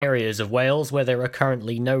areas of Wales where there are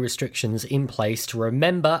currently no restrictions in place to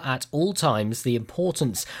remember at all times the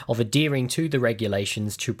importance of adhering to the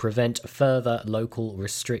regulations to prevent further local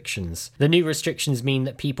restrictions. The new restrictions mean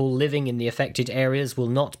that people living in the affected areas will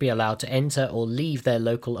not be allowed to enter or leave their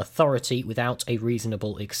local authority without a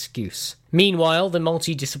reasonable excuse. Meanwhile, the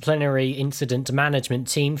multidisciplinary incident management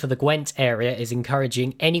team for the Gwent area is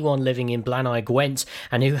encouraging anyone living in Blaenau Gwent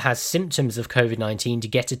and who has symptoms of COVID-19 to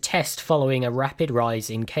get a test following a rapid rise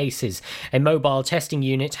in cases. A mobile testing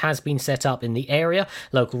unit has been set up in the area.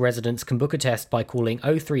 Local residents can book a test by calling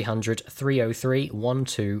 0300 303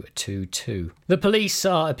 1222. The police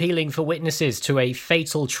are appealing for witnesses to a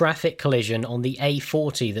fatal traffic collision on the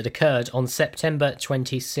A40 that occurred on September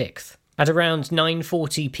 26th. At around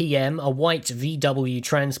 9:40pm, a white VW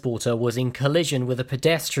transporter was in collision with a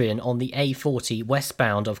pedestrian on the A40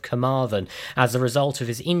 westbound of Carmarthen. As a result of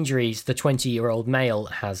his injuries, the 20-year-old male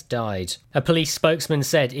has died. A police spokesman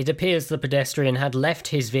said it appears the pedestrian had left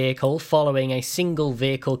his vehicle following a single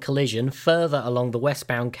vehicle collision further along the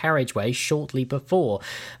westbound carriageway shortly before.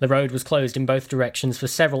 The road was closed in both directions for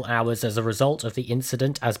several hours as a result of the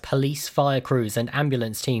incident, as police, fire crews and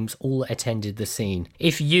ambulance teams all attended the scene.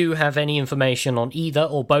 If you have any information on either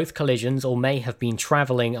or both collisions or may have been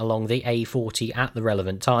travelling along the A40 at the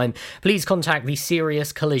relevant time, please contact the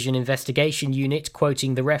Serious Collision Investigation Unit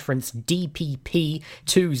quoting the reference DPP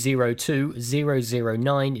 202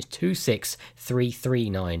 009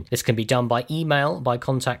 26339. This can be done by email by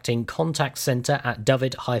contacting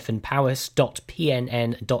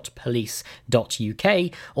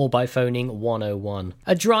contactcentre@dyfed-powys.pnn.police.uk or by phoning 101.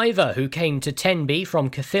 A driver who came to Tenby from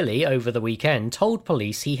Caerphilly over the weekend told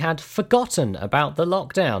police he had forgotten about the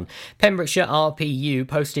lockdown. Pembrokeshire RPU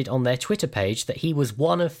posted on their Twitter page that he was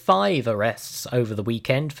one of 5 arrests over the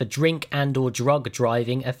weekend for drink and or drug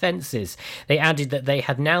driving offences. They added that they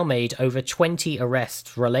had now made over 20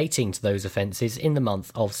 arrests relating to those offences in the month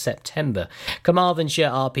of September. Carmarthenshire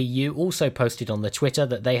RPU also posted on the Twitter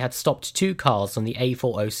that they had stopped 2 cars on the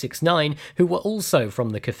A4069 who were also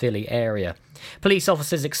from the Caerphilly area. Police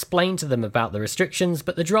officers explained to them about the restrictions,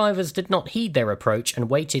 but the drivers did not heed their approach and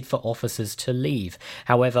waited for officers to leave.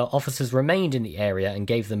 However, officers remained in the area and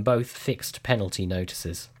gave them both fixed penalty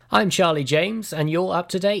notices. I'm Charlie James, and you're up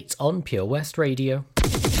to date on Pure West Radio.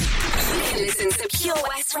 You can listen to Pure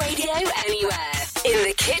West Radio anywhere. In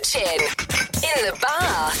the kitchen, in the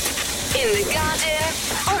bath, in the garden,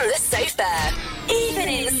 on the sofa, even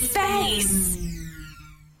in space.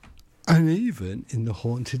 And even in the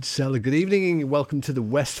haunted cellar. Good evening and welcome to the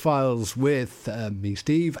West Files with me,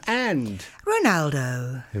 Steve, and...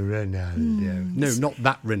 Ronaldo. No, not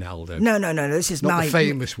that Ronaldo. No, this is not the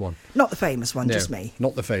famous one. Not the famous one, no, just me.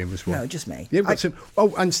 Not the famous one. No, just me. Yeah, we've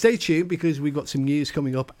got and stay tuned because we've got some news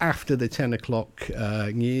coming up after the 10 o'clock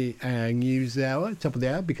news hour, top of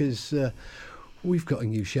the hour, because... we've got a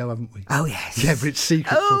new show, haven't we? Oh, yes. Yeah, but it's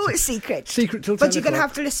secret. It's secret. Secret till 10 But you're going to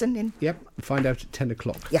have to listen in. Yep, find out at 10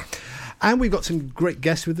 o'clock. Yeah. And we've got some great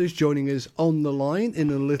guests with us joining us on the line in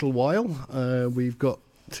a little while. We've got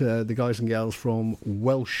the guys and gals from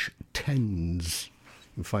Welsh Tens.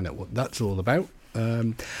 We'll find out what that's all about.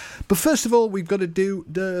 But first of all, we've got to do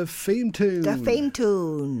the theme tune. The theme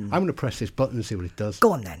tune. I'm going to press this button and see what it does.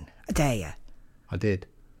 Go on then. I dare you. I did.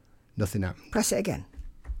 Nothing happened. Press it again.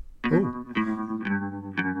 Oh.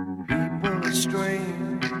 People are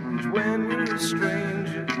strange when you're a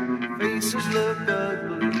stranger. Faces look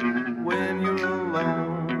ugly when you're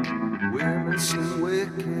alone. Women seem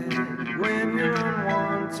wicked when you're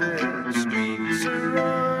unwanted. Streets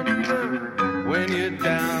are uneven when you're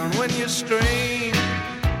down, when you're strange.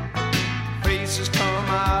 Faces come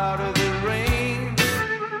out of the rain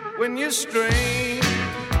when you're strange.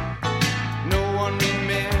 No one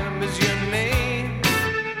remembers your name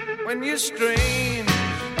when you're strange.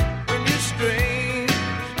 When you're strange.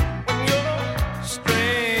 When you're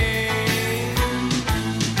strange.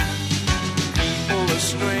 People are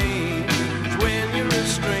strange when you're a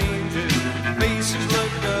stranger. Faces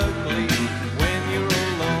look ugly when you're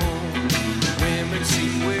alone. Women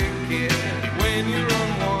seem wicked when you're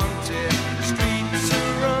unwanted. Streets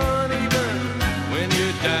are uneven when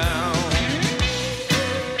you're down.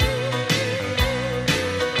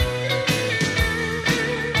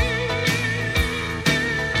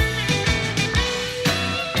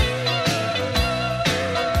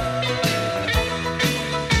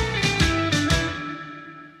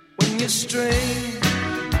 When you're strange,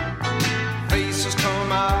 faces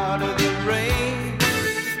come out of the rain.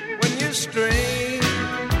 When you're strange,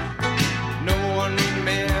 no one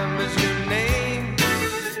remembers your name.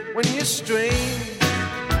 When you're strange,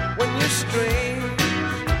 when you're strange,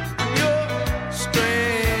 when you're strange.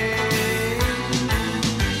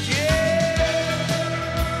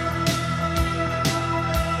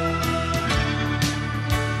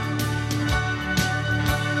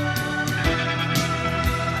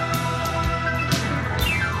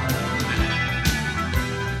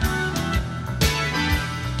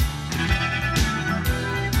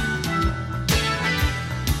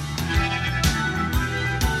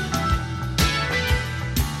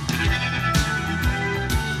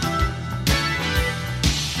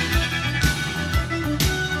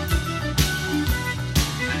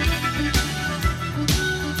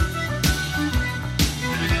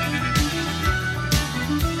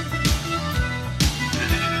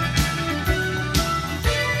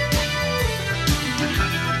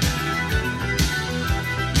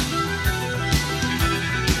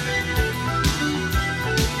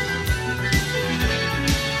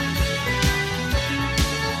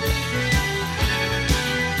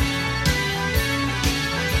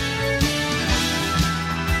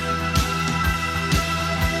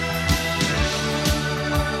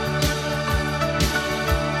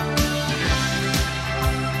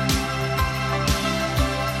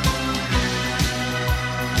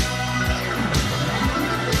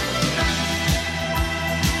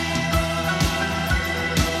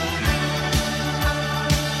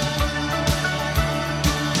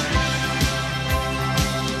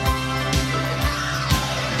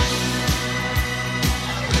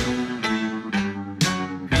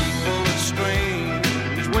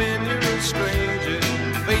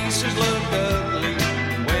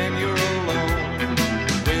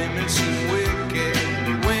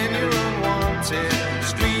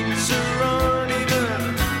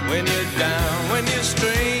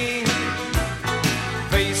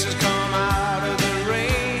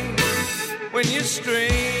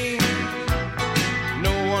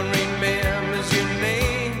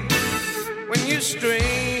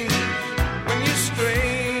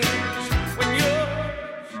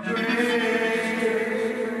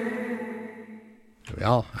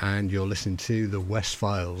 are, and you're listening to the West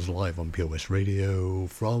Files live on Pure West Radio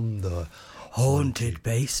from the Haunted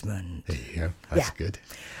basement. There you go. That's Yeah. good.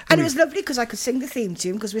 And it was lovely because I could sing the theme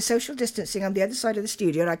tune because we're social distancing on the other side of the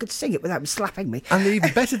studio and I could sing it without him slapping me. And the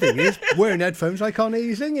even better thing is, wearing headphones, I can't hear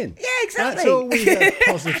you singing. Yeah, exactly. That's always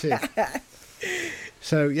positive.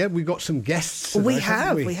 So, yeah, we've got some guests tonight, We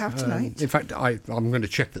haven't have tonight. In fact, I'm going to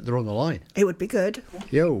check that they're on the line. It would be good.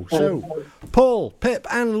 Yo, so, Paul, Pip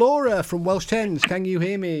and Laura from Welsh Tens, can you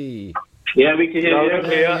hear me? Yeah, we can hear you.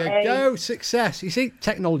 There you go, success. You see,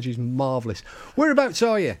 technology's marvellous. Whereabouts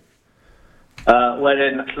are you? We're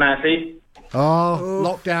in Llanelli. Oh,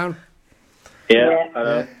 lockdown.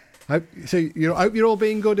 Yeah. Hope you're all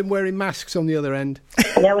being good and wearing masks on the other end.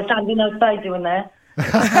 Yeah, we're standing outside doing that.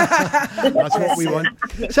 That's what we want.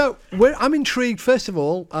 So, I'm intrigued, first of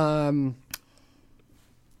all,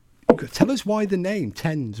 tell us why the name,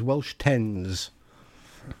 Tens, Welsh Tens.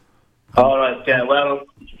 All right, yeah, well,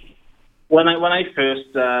 when I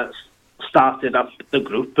first started up the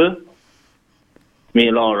group, me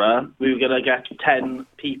and Laura, we were going to get 10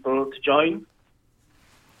 people to join.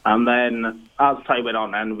 And then as time went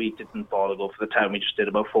on, and we didn't bother go for the 10, we just did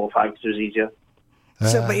about 4 or 5 because it was easier.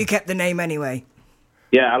 But you kept the name anyway.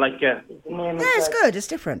 Yeah, I like it. Yeah, it's good. It's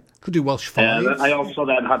different. Could do Welsh Fives. Yeah, I also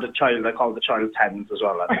then had a child, I called the child Tens as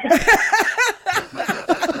well.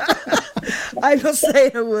 I'm not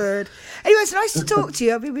saying a word. Anyway, it's nice to talk to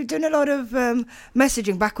you. I mean, we've done a lot of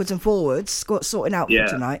messaging backwards and forwards, sorting out for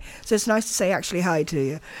tonight. So it's nice to say actually hi to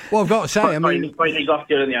you. Well, I've got to say, I mean... Finally got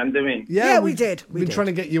here in the end, I mean. Yeah, we did. We've been trying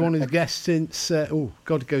to get you on as a guest since, it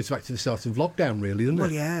goes back to the start of lockdown, really, doesn't it?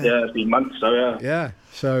 Well, yeah. Yeah, it's been months, so yeah. Yeah,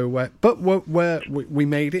 so, but we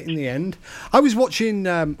made it in the end. I was watching,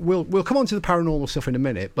 we'll come on to the paranormal stuff in a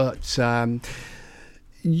minute, but...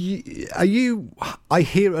 I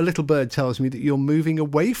hear a little bird tells me that you're moving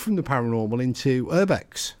away from the paranormal into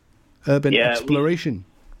urbex, urban exploration.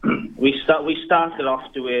 We started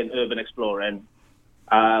off doing urban exploring,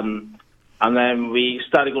 and then we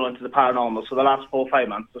started going into the paranormal. So the last 4 or 5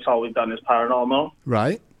 months, that's all we've done is paranormal.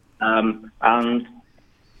 Right. And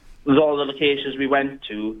with all the locations we went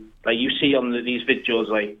to, like you see on these videos,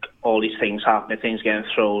 like all these things happening, things getting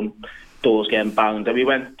thrown, doors getting banged, and we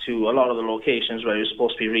went to a lot of the locations where it was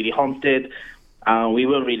supposed to be really haunted, and we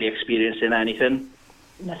weren't really experiencing anything.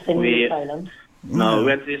 Nothing really silent. No, we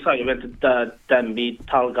went to the site, we went to Denby,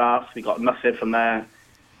 Talgarth, we got nothing from there.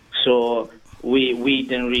 So we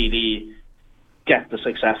didn't really get the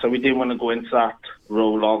success, and we didn't want to go into that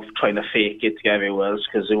role of trying to fake it to get everywhere,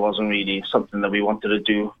 because it wasn't really something that we wanted to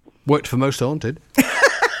do. Worked for most haunted.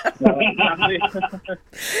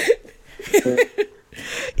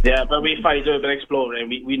 Yeah, but we find urban exploring,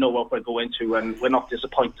 we know what we're going to, and we're not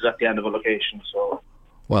disappointed at the end of a location. So,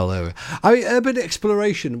 well, I mean, urban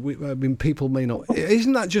exploration. People may not.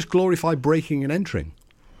 Isn't that just glorified breaking and entering?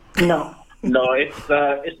 No, it's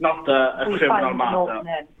not a criminal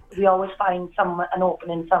matter. We always find an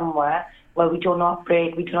opening somewhere where we do not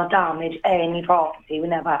break, we do not damage any property. We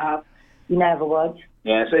never have. We never would.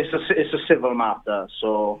 Yeah, so it's a civil matter.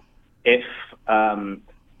 So if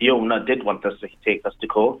the owner did want us to take us to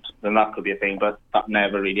court, then that could be a thing, but that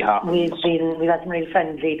never really happened. We've had some really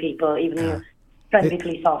friendly people, even friendly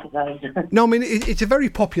police officers. No, I mean, it's a very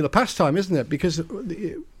popular pastime, isn't it? Because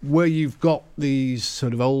where you've got these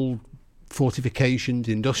sort of old fortifications,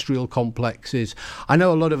 industrial complexes, I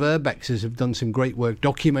know a lot of urbexers have done some great work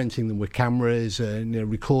documenting them with cameras and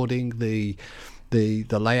recording the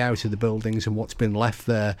layout of the buildings and what's been left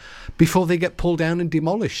there before they get pulled down and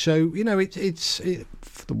demolished. So, it's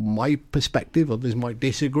from my perspective, others might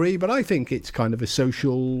disagree, but I think it's kind of a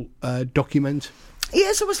social document. Yeah,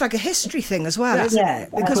 it's almost like a history thing as well, isn't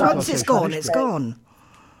it? Because once it's gone, it's gone.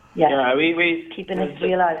 Yeah, we keeping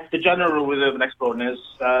history alive. The general rule with urban exploring is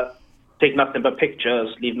take nothing but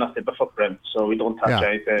pictures, leave nothing but footprints, so we don't touch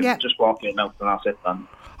anything, just walk in out and that's it then.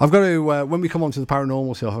 I've got to, when we come on to the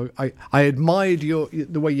paranormal stuff, I admired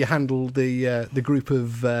the way you handled the group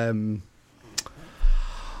of, I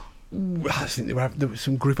think there was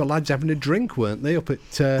some group of lads having a drink, weren't they, up at...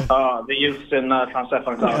 the youths in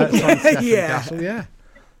Transteffan Castle. Yeah.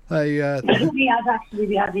 We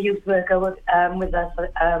had the youth worker with us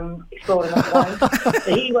exploring us around.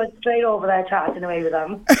 So he was straight over there chatting away with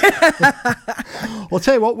them. Well,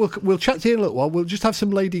 tell you what, we'll chat to you in a little while. We'll just have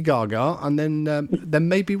some Lady Gaga, and then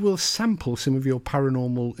maybe we'll sample some of your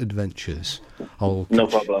paranormal adventures. No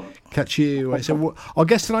problem. Catch you. So our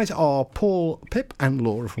guests tonight are Paul, Pip, and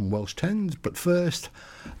Laura from Welsh Tens. But first,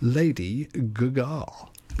 Lady Gaga.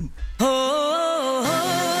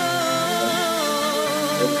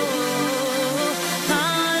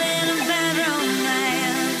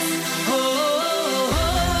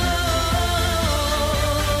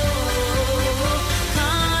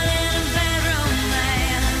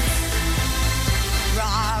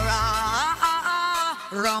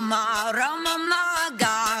 Roma, Roma, ma,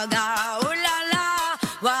 ga, ga, ooh la la,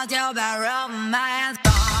 what's your bad romance?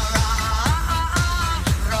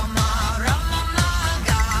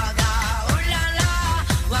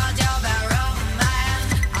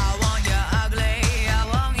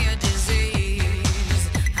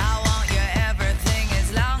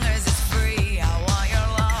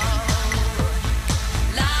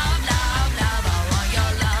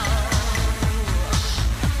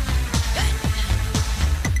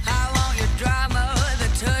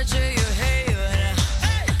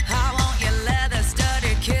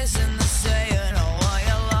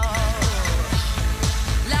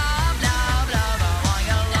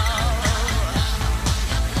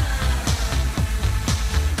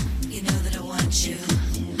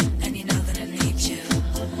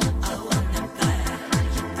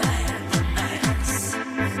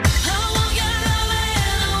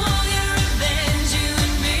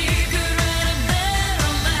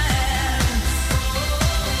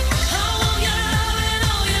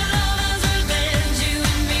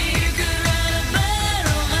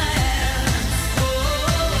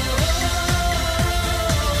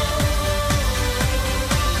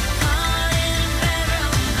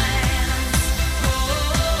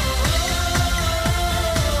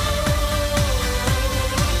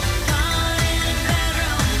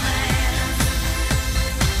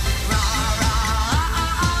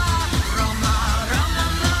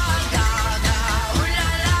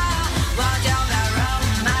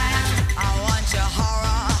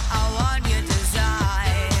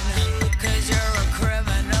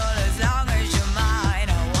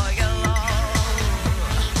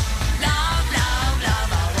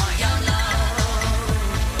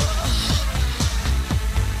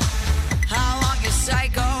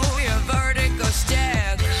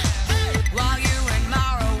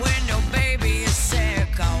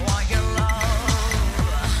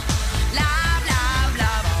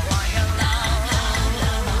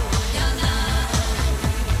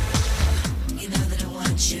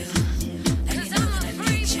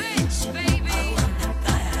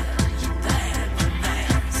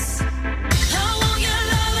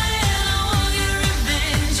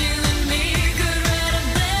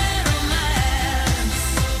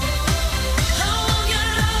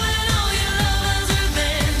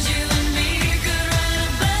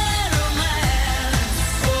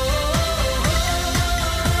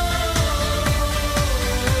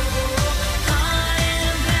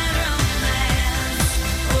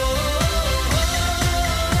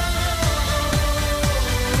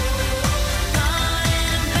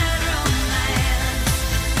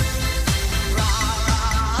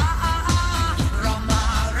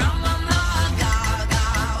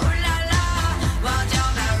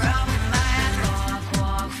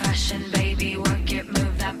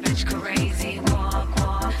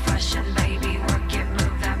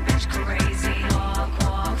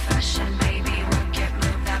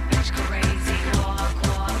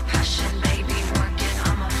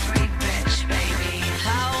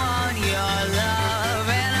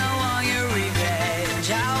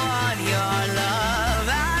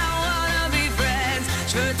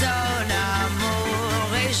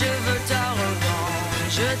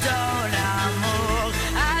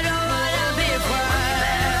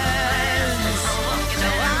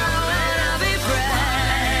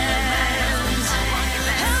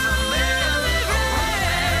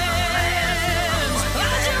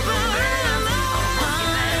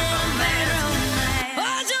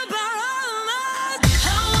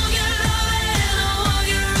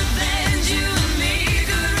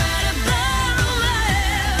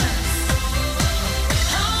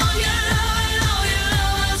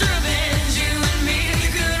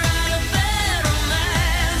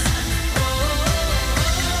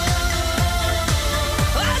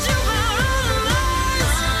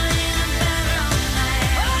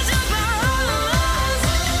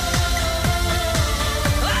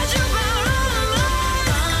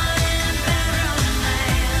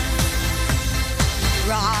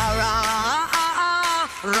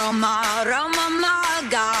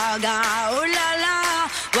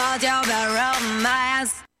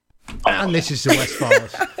 And this is the West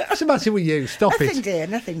Files. What's the matter with you? Stop nothing, it. Dear,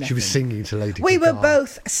 nothing. She was singing to Lady Gaga. We were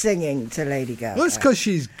both singing to Lady Gaga. Well, it's because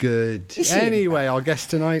she's good. Is she? Anyway, our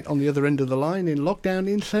guest tonight on the other end of the line in lockdown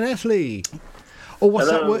in St. Athley. Oh, what's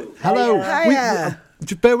that word? Hello. Hiya.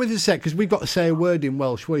 Just bear with us a sec, because we've got to say a word in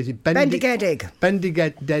Welsh. What is it? Bendigedig.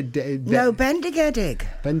 Bendigedig. No, Bendigedig.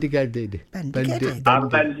 Bendigedig. Bendigedig.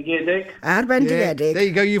 Bendigedig. Bendigedig. Yeah, there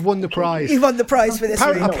you go, you've won the prize. You've won the prize for this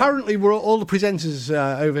week. Apparently, all the presenters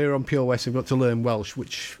over here on Pure West have got to learn Welsh,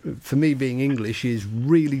 which, for me being English, is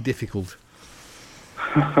really difficult.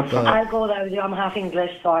 I'll go there with you. I'm half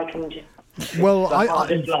English, so I can just... Well,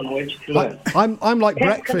 This language. I'm like Can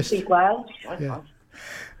breakfast. speak Welsh. Yeah.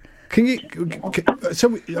 Can you? So,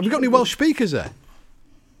 have we got any Welsh speakers there?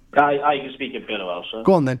 I can speak a bit of Welsh. Sir.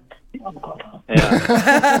 Go on then. Yeah.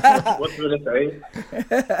 What did I say?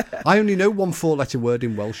 I only know one 4-letter word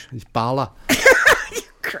in Welsh. It's bala. You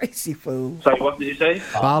crazy fool. Sorry, what did you say?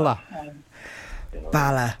 Bala.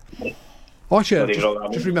 Bala. Oh, actually, I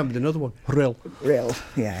just remembered another one. Real.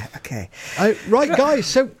 Yeah, okay. Right, guys.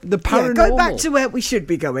 So the paranormal. Yeah, go back to where we should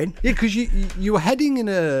be going. Yeah, because you were heading in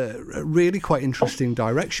a really quite interesting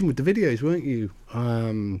direction with the videos, weren't you?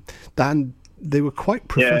 And they were quite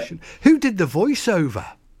professional. Yeah. Who did the voiceover?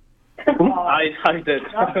 I did.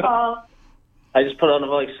 I just put on a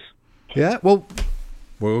voice. Yeah, well,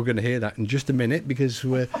 we're all going to hear that in just a minute because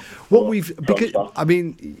I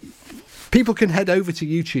mean, people can head over to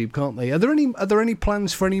YouTube, can't they? Are there any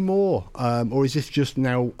plans for any more, or is this just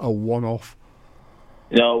now a one-off?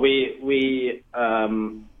 No, we are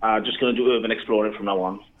just going to do urban exploring from now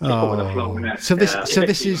on. So this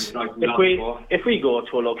is if we go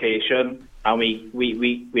to a location and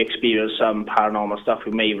we experience some paranormal stuff,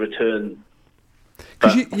 we may return.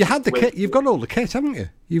 Because you had the kit, you've got all the kit, haven't you?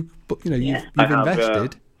 You've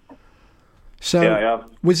invested. So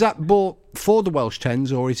was that bought for the Welsh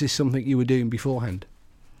Tens, or is this something you were doing beforehand?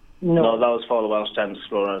 No, that was for the Welsh Tens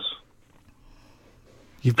Explorers.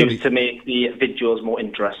 To make the videos more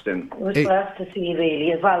interesting. It was for us to see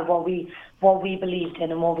really as well what we believed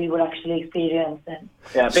in and what we were actually experiencing.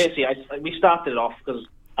 Yeah, basically, we started off because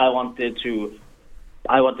I wanted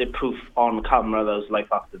proof on camera that was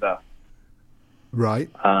life after death. Right.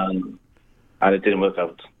 And it didn't work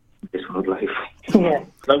out. This was life. Yeah.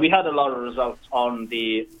 But we had a lot of results on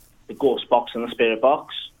the ghost box and the spirit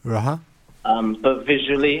box. Uh-huh. But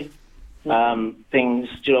visually, things, things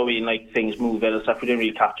moving and stuff, we didn't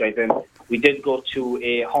really capture anything. We did go to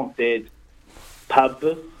a haunted pub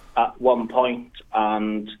at one point,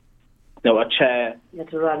 and a chair. You had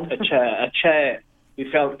to run. A chair.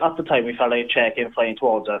 We felt like a chair came flying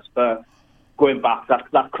towards us, but going back,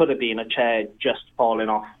 that could have been a chair just falling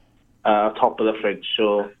off top of the fridge.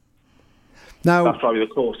 So now that's probably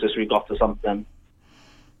the closest we got to something.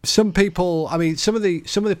 Some people, I mean, some of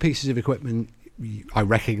the pieces of equipment I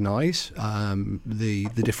recognise, the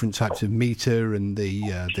different types of meter and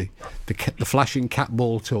the flashing cat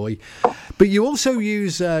ball toy, but you also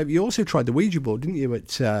tried the Ouija board, didn't you? We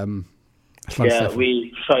tried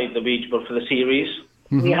the Ouija board for the series.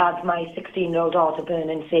 Mm-hmm. We had my 16-year-old daughter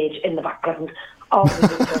burning sage in the background.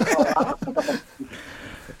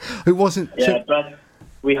 It wasn't. Yeah, but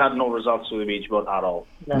we had no results with the Ouija board at all.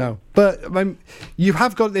 No. But you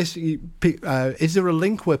have got this. Is there a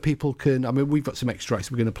link where people can? I mean, we've got some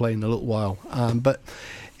extracts we're going to play in a little while. But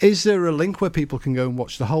is there a link where people can go and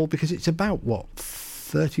watch the whole? Because it's about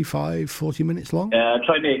 35-40 minutes long. Yeah,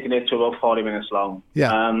 try making it to about 40 minutes long.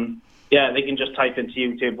 Yeah. They can just type into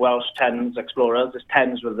YouTube Welsh Tens Explorers. It's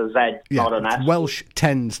Tens with a Z, not an S. Welsh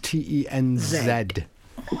Tens, TENZ.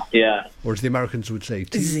 Yeah. Or as the Americans would say,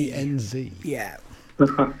 TENZ. Yeah.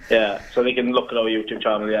 Yeah, so they can look at our YouTube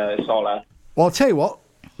channel. Yeah, it's all there. Well, I'll tell you what.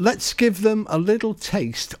 Let's give them a little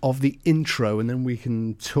taste of the intro, and then we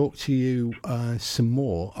can talk to you some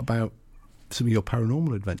more about some of your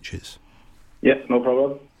paranormal adventures. Yeah, no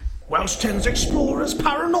problem. Welsh Tens Explorers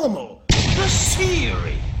Paranormal, the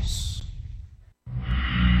series.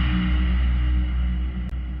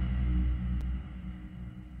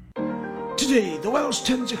 Today, the Welsh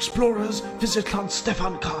Tens Explorers visit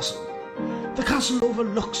Llanstefan Castle. The castle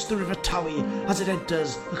overlooks the River Towy as it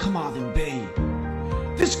enters the Carmarthen Bay.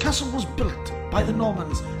 This castle was built by the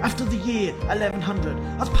Normans after the year 1100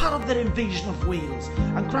 as part of their invasion of Wales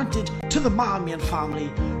and granted to the Marmion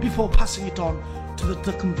family before passing it on to the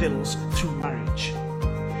Tyrcomvilles through marriage.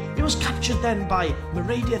 It was captured then by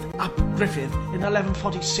Meredydd ap Griffith in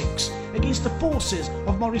 1146 against the forces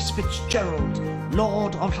of Maurice Fitzgerald,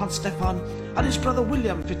 Lord of Llanstefan, and his brother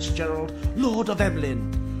William Fitzgerald, Lord of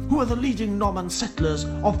Emlyn, who were the leading Norman settlers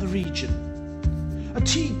of the region. A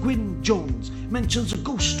T. Gwyn Jones mentions a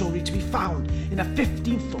ghost story to be found in a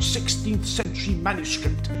 15th or 16th century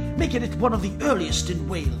manuscript, making it one of the earliest in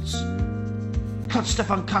Wales.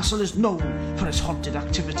 Llanstefan Castle is known for its haunted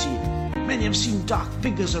activity. Many have seen dark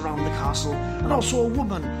figures around the castle, and also a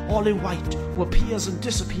woman, all in white, who appears and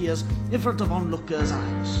disappears in front of onlookers'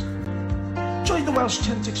 eyes. Join the Welsh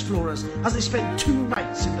Tens Explorers as they spend 2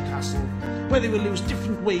 nights in the castle, where they will use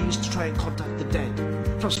different ways to try and contact the dead,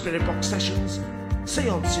 from spirit box sessions,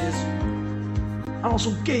 seances, and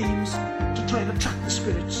also games to try and attract the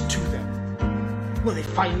spirits to them. Will they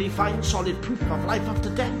finally find solid proof of life after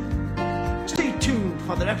death? Stay tuned for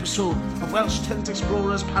another episode of Welsh Tens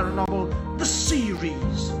Explorers Paranormal, the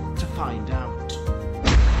series, to find out.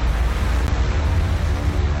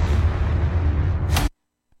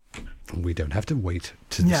 We don't have to wait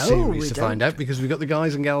to the series to find out, because we've got the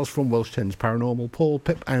guys and gals from Welsh Tens Paranormal, Paul,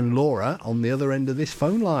 Pip and Laura, on the other end of this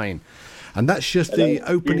phone line. And that's just the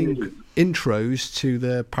opening intros to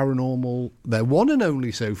the paranormal, their one and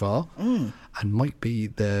only so far, and might be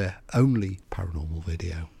their only paranormal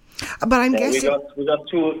video. But I'm guessing we got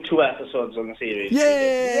two episodes on the series.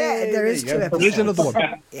 Yeah, there is 2 episodes. There is another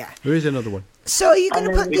one. Yeah, there is another one. So are you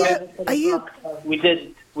going to put the? Are you?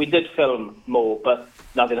 We did film more, but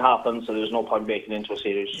nothing happened, so there's no point making it into a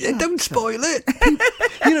series. Yeah, don't spoil it.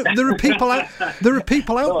 There are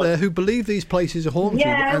people out there who believe these places are haunted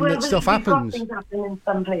and that stuff happens. Things happen in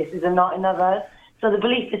some places and not in others. So the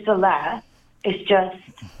belief is still there. It's just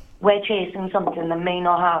we're chasing something that may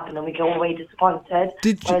not happen, and we go away disappointed.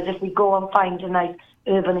 Whereas if we go and find a nice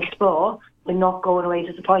urban explore, we're not going away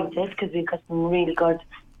disappointed because we've got some really good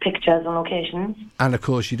pictures and locations. And of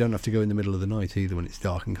course, you don't have to go in the middle of the night either when it's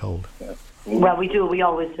dark and cold. Yeah. Well, we do. We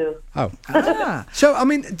always do. Oh. So, I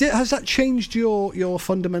mean, has that changed your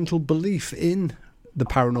fundamental belief in the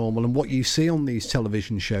paranormal and what you see on these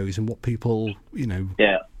television shows and what people,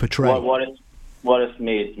 portray? What it's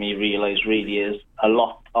made me realise really is a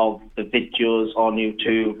lot of the videos on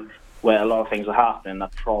YouTube where a lot of things are happening are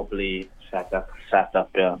probably set up,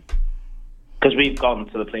 yeah. Because we've gone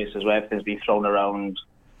to the places where everything's been thrown around,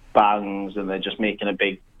 bangs, and they're just making a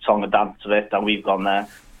big song and dance of it, and we've gone there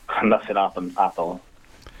and nothing happened at all.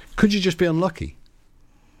 Could you just be unlucky?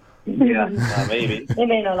 Yeah, maybe. They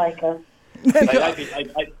may not like us.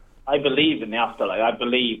 I believe in the afterlife. I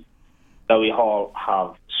believe that we all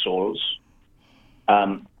have souls.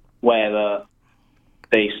 Whether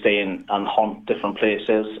they stay in and haunt different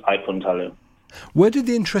places, I couldn't tell you. Where did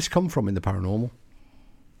the interest come from in the paranormal?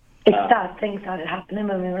 Things started happening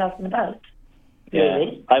when we were out and about. Yeah,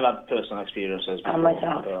 really. I've had personal experiences before. And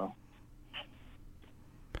myself.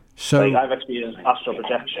 So I've experienced astral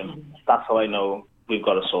projection. That's how I know we've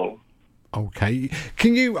got a soul. Okay.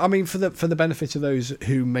 Can you, I mean, for the benefit of those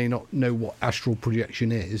who may not know what astral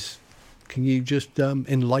projection is, can you just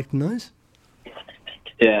enlighten us?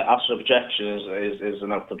 Yeah, astral projection is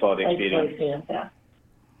an out-of-body experience. Yeah.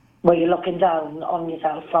 Where you're looking down on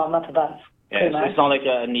yourself from up above. Yeah, it's not like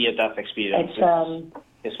a near-death experience.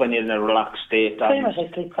 It's when you're in a relaxed state. Pretty much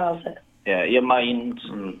like sleep paralysis. Yeah, your mind,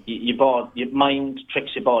 your mind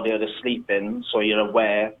tricks your body out of sleeping, so you're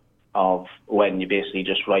aware of when you basically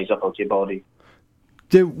just rise up out of your body.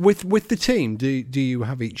 With the team, do you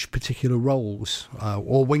have each particular roles,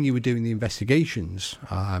 or when you were doing the investigations,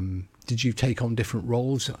 did you take on different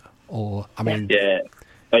roles, or I mean? Yeah,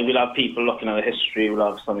 like we'll have people looking at the history. We'll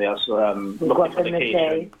have somebody else looking for the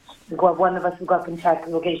catering. We've got one of us who go up and check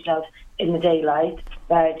the location out in the daylight,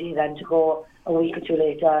 ready then to go a week or two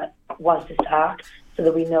later once it's dark, so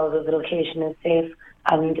that we know that the location is safe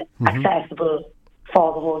and accessible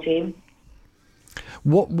for the whole team.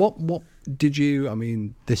 What did you? I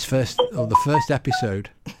mean, the first episode.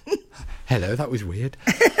 Hello, that was weird.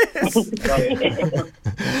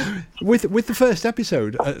 With the first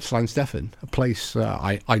episode at Llanstefan, a place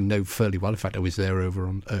I know fairly well. In fact, I was there over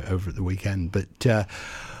at the weekend. But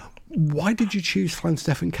why did you choose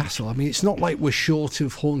Llanstefan Castle? I mean, it's not like we're short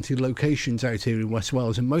of haunted locations out here in West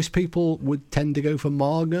Wales, and most people would tend to go for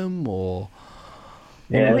Margam or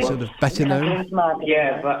sort of better known.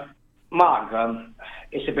 Yeah, but Margam,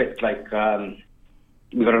 it's a bit like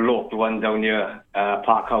we've got a local one down here,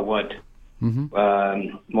 Parker Wood.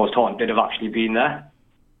 Most haunted have actually been there.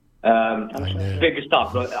 Biggest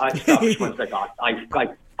establishments like that,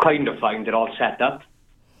 I kind of find it all set up.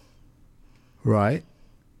 Right.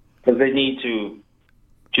 Because they need to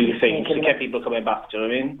do things to get people coming back, do you know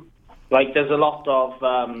what I mean? Like, there's a lot of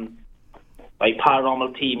like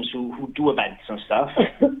paranormal teams who do events and stuff.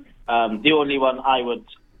 The only one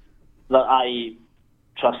that I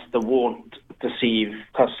trust that won't deceive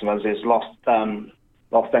customers is Lost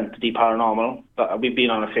Entity Paranormal. But we've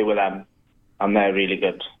been on a few with them, and they're really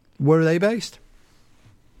good. Where are they based?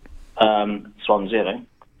 Swansea, right?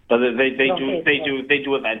 But they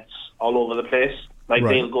do events all over the place. Like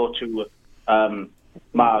they'll go to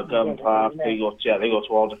Margam Park. They go to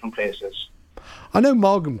all different places. I know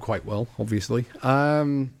Margam quite well, obviously.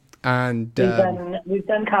 And we've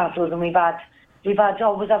done castles, and we've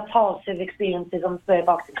always had positive experiences on spare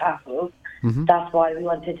boxing castles. That's why we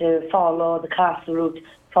wanted to follow the castle route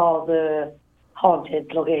for the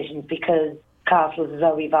haunted locations, because castles is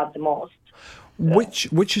where we've had the most.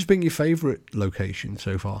 Which has been your favourite location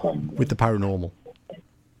so far with the paranormal?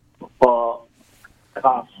 Well,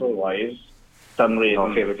 castle-wise, Dunraven.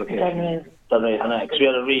 Our favourite location. Dunraven, because we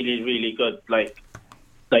had a really, really good, like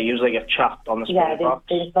it was like a chat on the spirit box.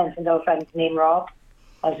 They just mentioned our friend's name, Rob,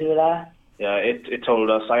 as we were there. Yeah, it told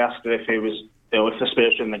us. I asked her if it was, if the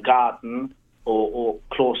spirits were in the garden or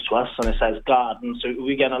close to us, and it says garden. So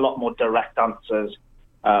we get a lot more direct answers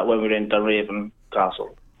when we're in Dunraven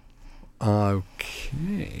Castle.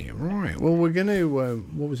 Okay, right. Well, we're going to...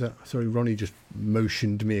 what was that? Sorry, Ronnie just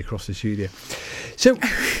motioned me across the studio. So,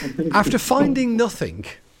 after finding nothing,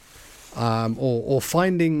 or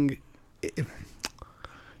finding...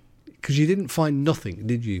 Because you didn't find nothing,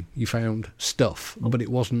 did you? You found stuff, but it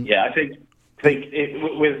wasn't... Yeah, I think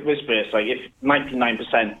with spirits, like, if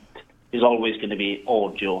 99% is always going to be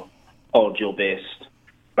audio-based.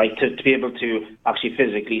 Like, to be able to actually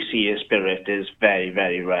physically see a spirit is very,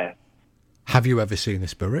 very rare. Have you ever seen a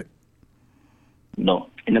spirit? No,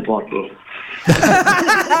 in a bottle.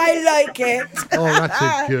 I like it. Oh, that's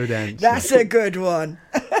a good answer. That's a good one.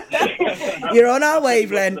 You're on our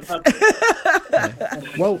wavelength.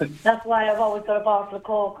 Well, that's why I've always got a bottle of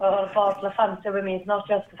Coke or a bottle of Fanta with me. It's not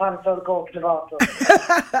just a Fanta or a Coke in a bottle.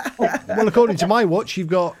 Well, according to my watch, you've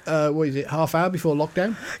got, what is it, half hour before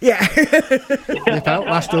lockdown? Yeah. Nip out,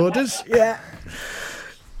 last orders? Yeah.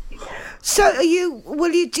 So, do you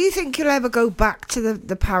think you'll ever go back to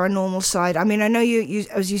the paranormal side? I mean, I know you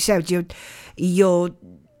as you said, your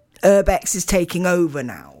Urbex is taking over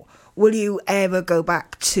now. Will you ever go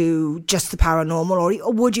back to just the paranormal,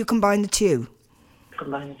 or would you combine the two?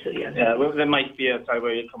 Combine the two, yeah. Yeah, well, there might be a time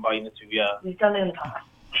where you combine the two, yeah. We've done it in the past.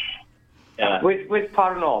 Yeah. With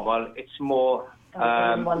paranormal, it's more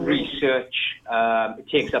research. It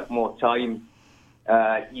takes up more time.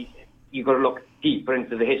 You've got to look deeper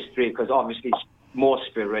into the history, because obviously more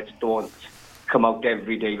spirits don't come out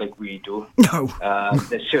every day like we do. No.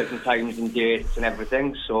 There's certain times and dates and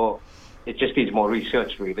everything, so it just needs more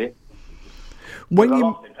research, really. When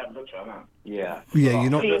you... Yeah. Yeah, you're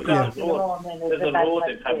not... There's a road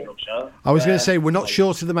in Pembrokeshire. I was going to say, we're not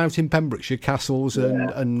short of them out in Pembrokeshire, castles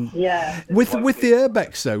and... Yeah. With the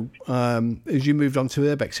Urbex, though, as you moved on to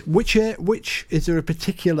Urbex, which is there a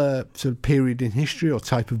particular sort of period in history or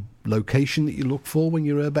type of location that you look for when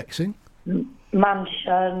you're Urbexing?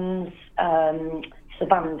 Mansions,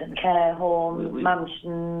 abandoned care homes,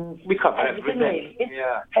 mansions. We cover everything. Really.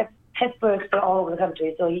 Yeah. Pip works for all over the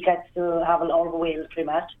country, so he gets to have all over Wales pretty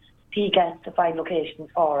much. He gets to find locations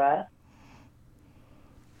for us.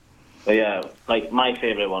 But yeah, like my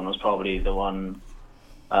favourite one was probably the one,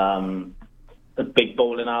 the big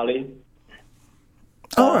bowling alley.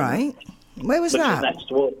 All right. Where was that?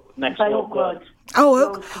 Next to Oakwood.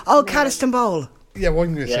 Oh, Caddiston Bowl. Yeah, well,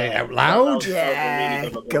 I'm going to say it out loud. Yeah,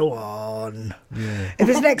 go on. Yeah. If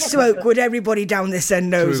it's next to Oakwood, everybody down this end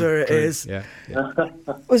knows where it is. Yeah.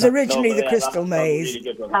 It was originally the Crystal Maze.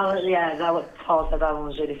 That one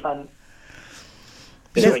was really fun.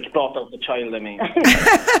 It's like brought out the child in me. And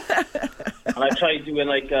I tried doing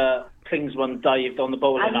like a Kingsman dive down the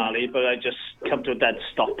bowling alley, but I just come to a dead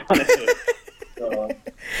stop.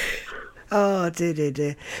 Oh,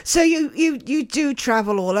 dear. So you do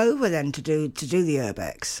travel all over then to do the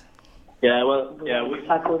Urbex? Yeah, well, yeah. We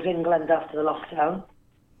tackled England after the lockdown.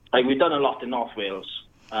 Like, we've done a lot in North Wales.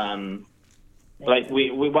 Like, we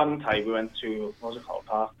one time we went to, what was it called,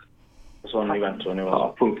 Park? This one we went to, anyway.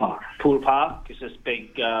 Pool Park. Pool Park is this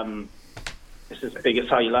big, big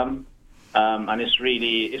asylum, and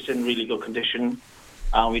it's in really good condition.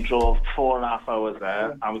 And we drove 4.5 hours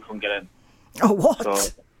there, and we couldn't get in. Oh, what? So,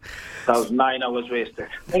 that was 9 hours wasted.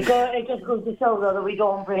 It just goes to show, though, that we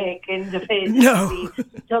don't break in the face. No. We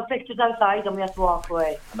took pictures outside and we had to walk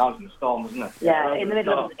away. And that was in the storm, wasn't it? Yeah, in the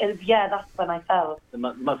middle of it. Yeah, that's when I fell. The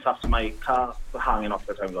months after my car hanging off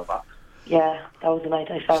the time I got back. Yeah, that was the night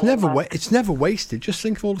I fell. It's never wasted. Just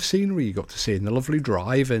think of all the scenery you got to see and the lovely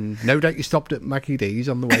drive, and no doubt you stopped at Mackie D's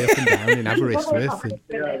on the way up and down in Aberystwyth. The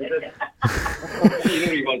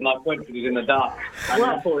scenery was not good because it was in the dark.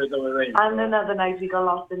 And another night we got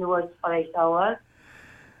lost in the woods for 8 hours.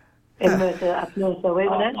 In Merthyr, at Merthyr,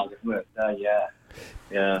 wasn't it?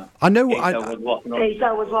 Yeah. I know. 8 hours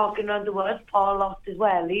walking around the woods. Paul lost his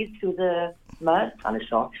wellies to the mud. And his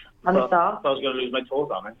socks. I was going to lose my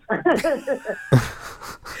toes on it.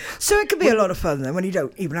 So it could be a lot of fun then when you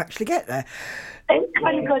don't even actually get there. It's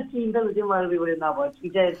kind of good team building while we were in that woods. We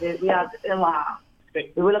did. We had a laugh.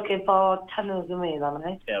 We were looking for tunnels of me, that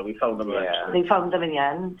night. Yeah, we found them. We found them in the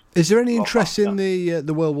end. Is there any interest in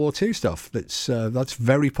the World War II stuff? That's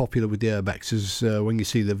very popular with the Urbexes when you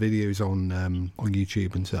see the videos on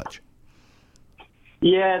YouTube and such.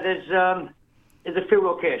 Yeah, there's a few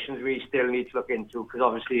locations we still need to look into, because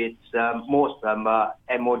obviously it's most of them are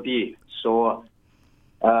MOD. So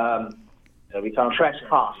We can't.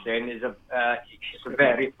 Trespassing is it's a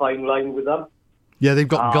very fine line with them. Yeah, they've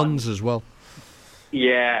got guns as well.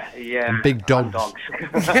 Yeah. And big dogs.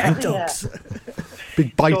 Dogs.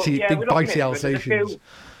 Big bitey, So, big we're looking bitey into it. Alsatians.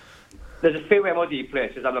 There's a few MOD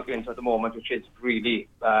places I'm looking into at the moment, which is really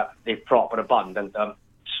they're proper abundant.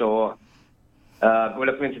 So we're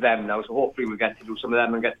looking into them now. So hopefully we'll get to do some of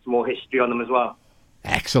them and get some more history on them as well.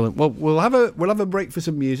 Excellent. Well, we'll have a break for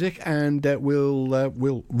some music, and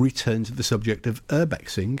we'll return to the subject of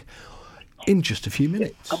urbexing in just a few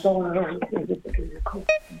minutes.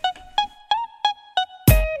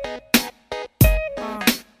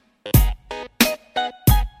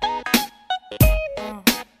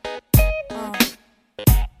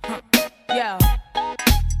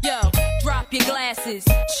 Drop your glasses,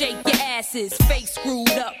 shake your asses, face screwed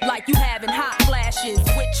up like you having hot flashes.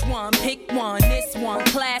 Which one? Pick one. This one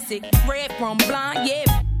classic. Red from blind, yeah.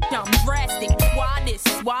 I'm drastic. Why this?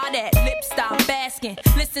 Why that? Lip stop asking.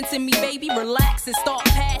 Listen to me, baby, relax and start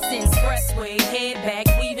passing. Expressway, head back,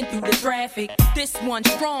 weaving through the traffic. This one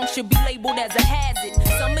strong should be labeled as a hazard.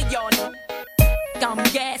 Some of y'all know I'm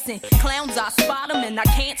gassing. Clowns, I spot them and I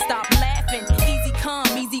can't stop laughing. Easy come,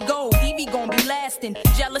 easy go, Evie gon' be lasting.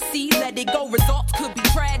 Jealousy, let it go, results could be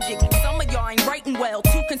tragic. Some of y'all ain't writing well,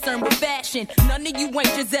 too concerned with fashion. None of you ain't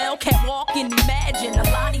Giselle, can't walk and imagine. A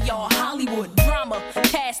lot of y'all Hollywood drama,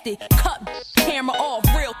 cast it, cut, camera off,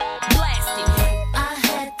 real blasted. I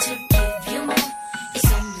had to give you more.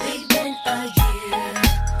 It's only been a year.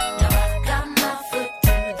 Now I got my foot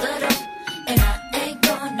through the door, and I ain't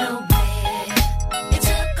going nowhere. It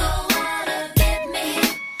took a while to get me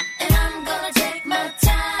here, and I'm gonna take my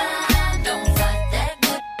time. Don't fight that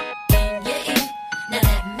good in your ear. Now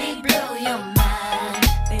let me blow your mind.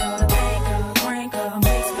 They wanna bank her, crank her,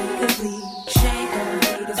 make speakers bleed, shake her.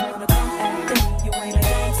 Haters wanna come after me. You ain't a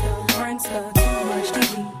gangster, prankster, too much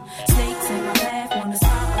TV. Snakes in my path wanna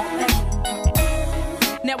stop at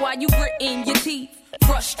me. Now why you gritting your teeth?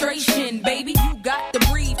 Frustration, baby, you got to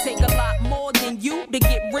breathe. Take a lot more than you to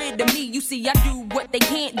get rid of me. You see, I do what they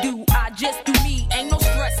can't do. I just do me. Ain't no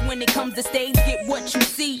stress when it comes to stage. Get what you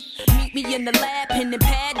see. Meet me in the lab, pen and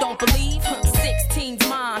pad. Don't believe 16's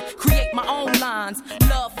mine. Create my own lines.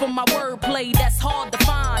 Love for my wordplay, that's hard to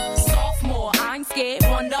find. Sophomore, I ain't scared,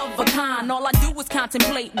 one of a kind. All I do is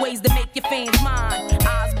contemplate ways to make your fans mine.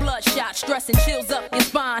 Eyes bloodshot, stress and chills up your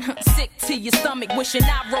spine. Sick to your stomach, wishing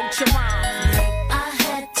I wrote your rhymes. I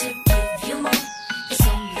had to give you more. It's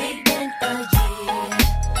only been a year.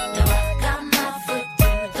 Now I got my foot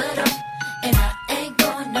through the door, and I ain't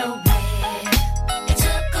going nowhere. It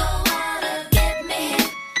took a while to get me here,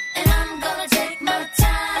 and I'm gonna take my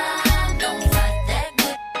time. Don't fight that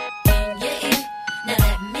good in your ear. Now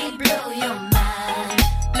let me blow your mind.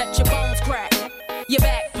 Let your bones crack, your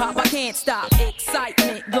back pop, I can't stop.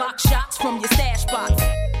 Excitement, Glock shots from your stash box.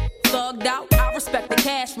 Thugged out, I respect the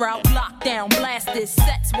cash route. Lockdown, blast this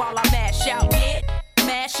sets while I mash out. Yeah,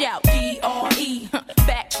 mash out, D-R-E.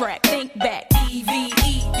 Backtrack, think back,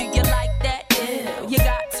 E-V-E. Do you like that? Yeah, you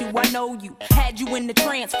got to, I know you. Had you in the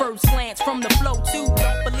transfer slants from the flow too.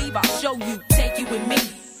 Don't believe I'll show you, take you with me.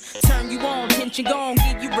 Turn you on, tension gone,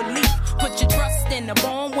 give you relief. Put your trust in the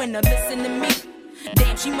born winner, listen to me.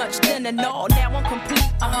 Damn, she much thinner, no, now I'm complete.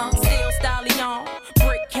 Still stallion,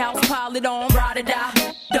 brick house, pile it on, ride or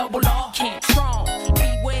die, double R, can't strong.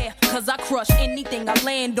 Beware, cause I crush anything I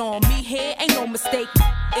land on. Me here ain't no mistake,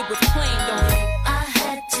 it was planned on. I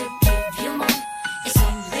had to give you more. It's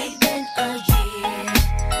only been a year.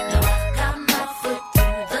 Now I got my foot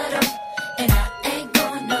through the door, and I ain't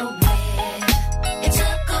going nowhere. It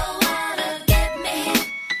took a while to get me here,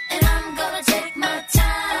 and I'm gonna take my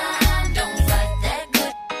time. Don't fight that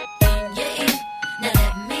good in your ear. Now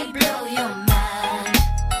let me blow your mind.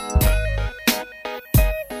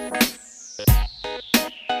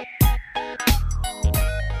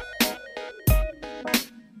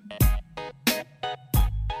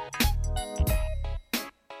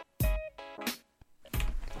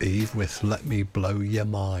 Eve with Let Me Blow Your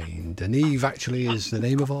Mind. And Eve actually is the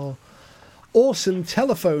name of our awesome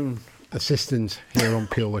telephone assistant here on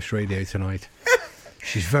Pure West Radio tonight.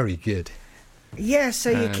 She's very good. Yeah, so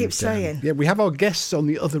you keep saying. Yeah, we have our guests on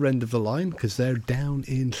the other end of the line because they're down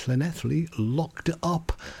in Llanelli, locked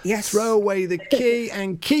up. Yes. Throw away the key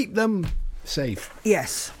and keep them safe.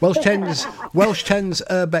 Yes. Welsh 10's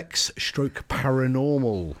Urbex stroke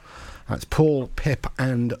paranormal. That's Paul, Pip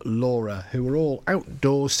and Laura, who are all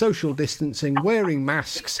outdoors, social distancing, wearing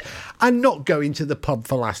masks and not going to the pub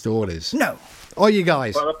for last orders. No. Are you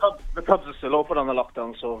guys? Well, the pubs are still open on the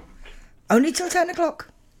lockdown, so... Only till 10 o'clock.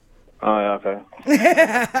 Oh, yeah, okay.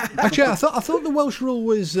 Actually, I thought the Welsh rule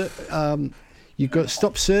was that You've got to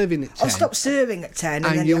stop serving at 10. I'll stop serving at 10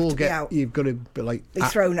 and then you you have all to be out. You've got to be like... Be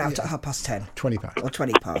thrown out at 10:30. 20 past. Or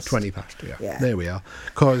 20 past. 20 past, yeah. Yeah. There we are.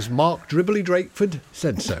 Because Mark Dribbly Drakeford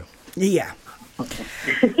said so. Yeah.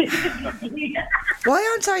 Why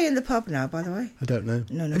aren't I in the pub now, by the way? I don't know.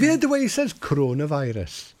 No. Have you heard the way he says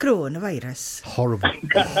coronavirus? Coronavirus. Horrible.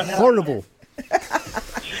 Horrible.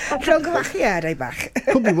 Don't go back here, they back.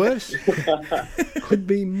 Could be worse. Could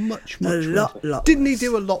be much worse. Lot. Didn't he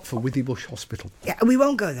do a lot for Withybush Hospital? Yeah, we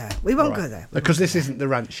won't go there. We won't go there. Because this isn't the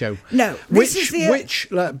rant show. No, this is the... Which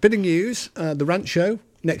bit of news, the rant show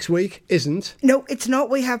next week isn't. No, it's not.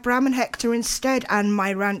 We have Bram and Hector instead, and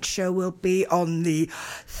my rant show will be on the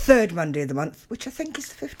third Monday of the month, which I think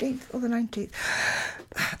is the 15th or the 19th.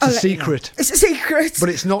 It's a secret. It's a secret. But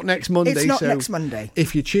it's not next Monday. It's not so next Monday.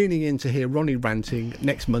 If you're tuning in to hear Ronnie ranting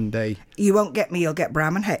next Monday... You won't get me, you'll get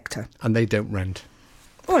Bram and Hector. And they don't rant.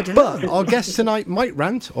 Oh, I don't But know. our guest tonight might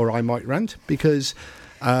rant, or I might rant, because...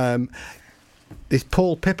 It's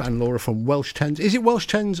Paul Pip and Laura from Welsh Tens. Is it Welsh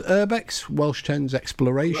Tens Urbex? Welsh Tens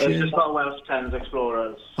Exploration? It's just not Welsh Tens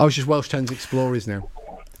Explorers. Oh, it's just Welsh Tens Explorers now.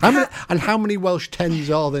 How many Welsh Tens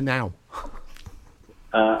are there now?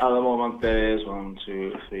 At the moment, there is 1,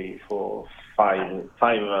 2, 3, 4, 5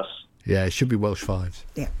 of us. Yeah, it should be Welsh Fives.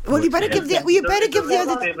 Yeah. Well, you better give the... Well, you better give the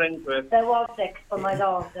other... There was 6, but my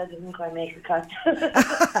daughter didn't quite make the cut.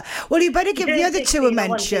 Well, you better give the other two a 16 and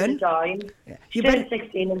mention. joined. You She better... turned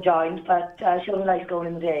 16 and joined, but she only likes going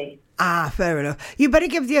in the day. Ah, fair enough. You better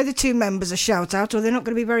give the other two members a shout out, or they're not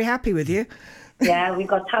going to be very happy with you. Yeah, we've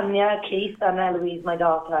got Tanya, Keith, and Eloise, my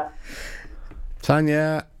daughter.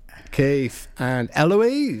 Tanya, Keith, and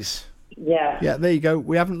Eloise. Yeah. Yeah, there you go.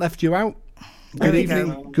 We haven't left you out. Good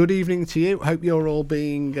evening. Good evening to you. Hope you're all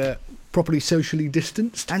being properly socially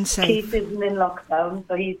distanced. And safe. Keith isn't in lockdown,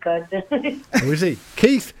 so he's good. Oh, is he?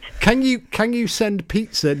 Keith, can you send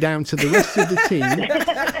pizza down to the rest of the team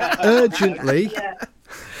urgently?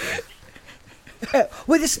 Yeah.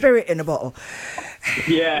 With a spirit in a bottle.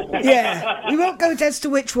 Yeah. Yeah. We won't go as to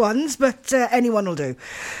which ones, but anyone will do.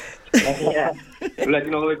 Yeah. We'll let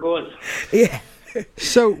you know how it goes. Yeah.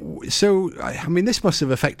 So, I mean, this must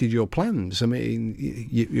have affected your plans. I mean,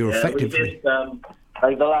 you're effectively... We did,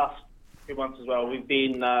 like the last few months as well, we've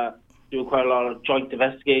been doing quite a lot of joint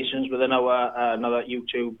investigations within our another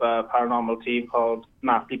YouTube paranormal team called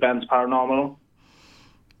Natalie Ben's Paranormal.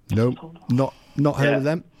 No, not heard of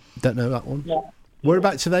them. Don't know that one. Yeah.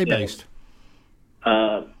 Whereabouts are they based?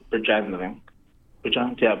 Bridgend, I think.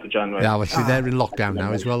 Bridgend? Yeah, Bridgend. Right. Yeah, well, see, they're in lockdown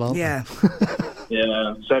now as well, aren't they? Yeah.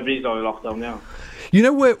 Yeah, so everybody's on lockdown now. You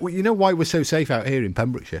know why we're so safe out here in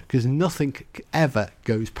Pembrokeshire? Because nothing ever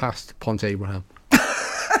goes past Pont Abraham.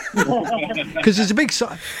 Because there's a big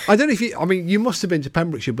sign. I don't know if you must have been to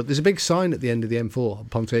Pembrokeshire, but there's a big sign at the end of the M4,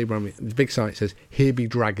 Pont Abraham. There's a big sign that says, "Here be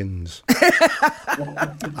dragons."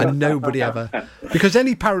 And nobody ever... Because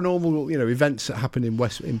any paranormal, events that happen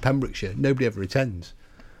in Pembrokeshire, nobody ever attends.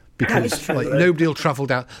 Because nobody will travel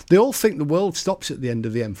down. They all think the world stops at the end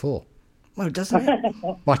of the M4. Well, doesn't it?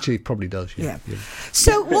 Well, actually, it probably does, yeah.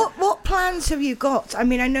 So what plans have you got? I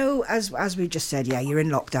mean, I know, as we just said, you're in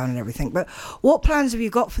lockdown and everything, but what plans have you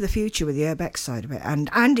got for the future with the Urbex side of it,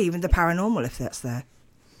 and even the paranormal, if that's there?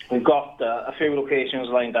 We've got a few locations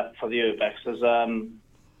lined up for the Urbex.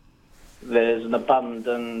 There's an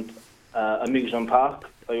abandoned amusement park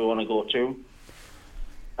that we want to go to.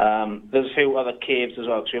 There's a few other caves as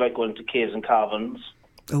well, because we like going to caves and caverns.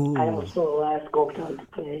 Ooh. I also scoped out the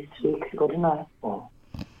place 2 weeks ago, didn't I? Oh,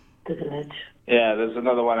 the village. Yeah, there's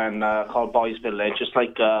another one in called Boys Village, just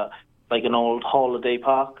like an old holiday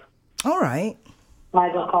park. All right.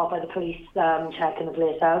 I got caught by the police checking the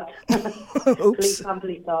place out. Police and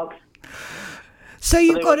police dogs. So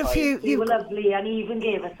you've got a few... They were lovely, and he even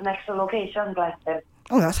gave us an extra location, bless him.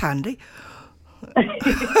 Oh, that's handy.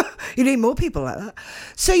 You need more people like that.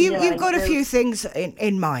 So you've got a few things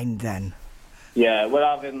in mind then? Yeah, we're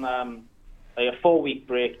having a 4-week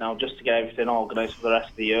break now just to get everything organised for the rest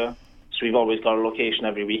of the year. So we've always got a location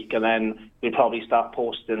every week, and then we'll probably start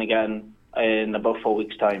posting again in about 4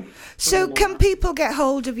 weeks' time. So can people get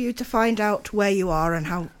hold of you to find out where you are and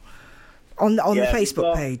how on the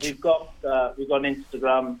Facebook page? We've got an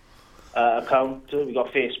Instagram account. We've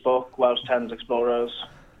got Facebook, Welsh Tens Explorers.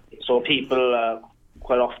 So people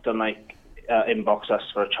quite often inbox us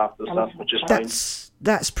for a chat and stuff, which is fine.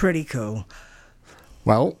 That's pretty cool.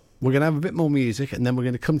 Well, we're going to have a bit more music, and then we're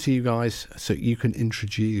going to come to you guys so you can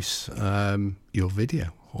introduce your video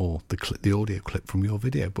or the audio clip from your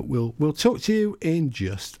video. But we'll talk to you in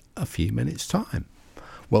just a few minutes' time.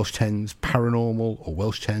 Welsh Tens Paranormal or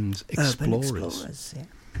Welsh Tens Explorers. Urban Explorers, yeah.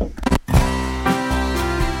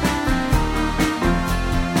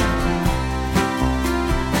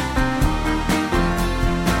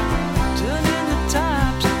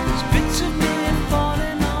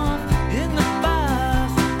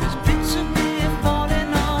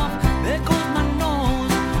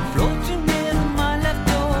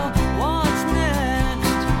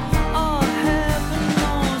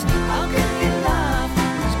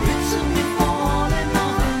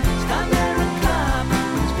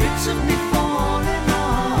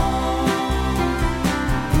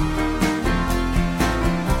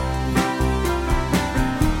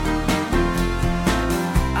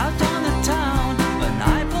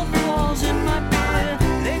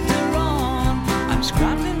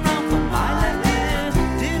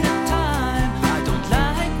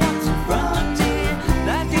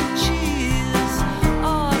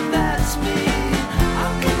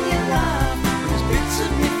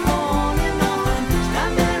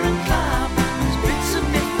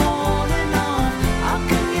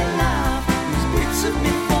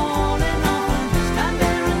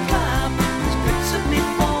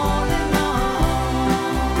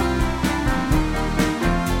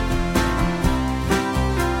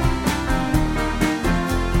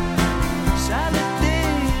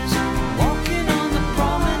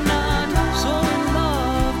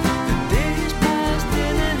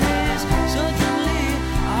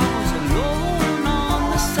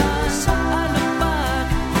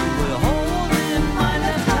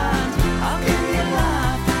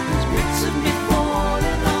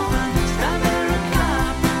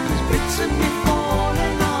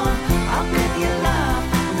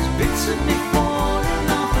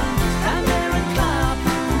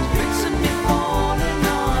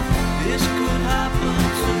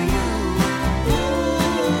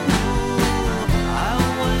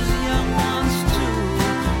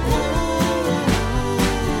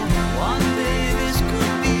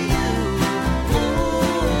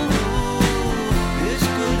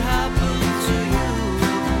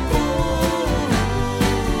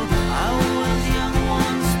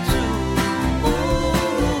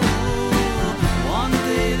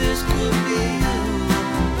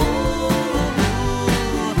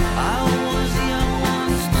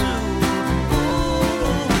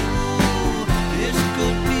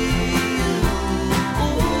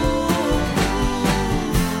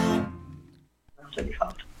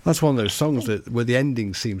 That's one of those songs where the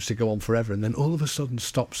ending seems to go on forever and then all of a sudden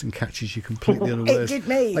stops and catches you completely unawares. It did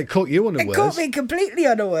me. Like, caught you unawares. It caught me completely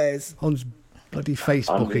unawares. On bloody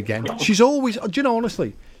Facebook again. She's always... Do you know,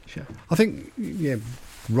 honestly, I think,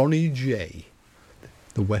 Ronnie J,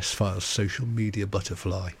 the West Files social media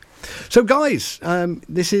butterfly. So, guys,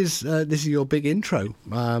 this is your big intro.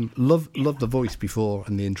 Love the voice before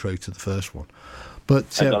and the intro to the first one.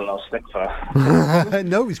 But I got a lot of stick for it.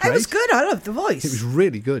 no, it was great. It was good. I loved the voice. It was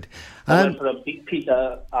really good. I went for the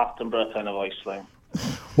Peter Attenborough kind of voice thing.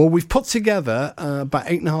 Well, we've put together about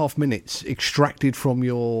 8.5 minutes extracted from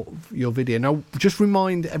your video. Now, just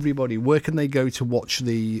remind everybody, where can they go to watch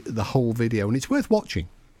the whole video? And it's worth watching.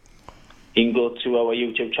 You can go to our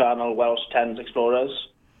YouTube channel, Welsh 10s Explorers.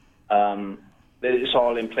 It's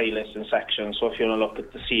all in playlists and sections, so if you want to look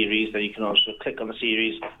at the series, then you can also click on the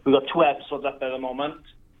series. We've got 2 episodes up there at the moment.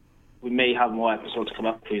 We may have more episodes come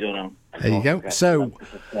up, we don't know. There you go. So,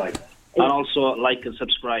 and also like and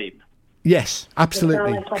subscribe. Yes,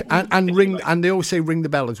 absolutely. And ring, and they always say ring the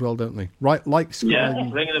bell as well, don't they? Right, ring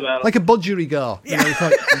the bell. Like a budgerigar. Yeah.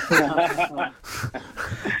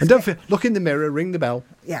 And don't forget, look in the mirror, ring the bell.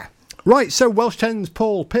 Yeah. Right, so Welsh 10s,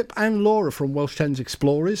 Paul, Pip and Laura from Welsh 10s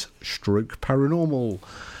Explorers, Stroke Paranormal.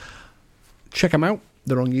 Check them out.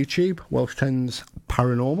 They're on YouTube, Welsh 10s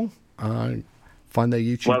Paranormal. Find their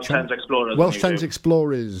YouTube Welsh channel. 10s Explorers. Welsh 10s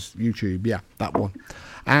Explorers YouTube, yeah, that one.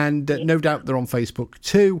 And no doubt they're on Facebook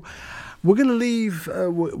too. We're going to leave.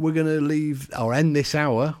 Or end this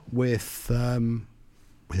hour with an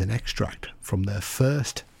extract from their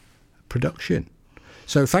first production.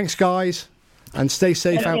 So thanks, guys. And stay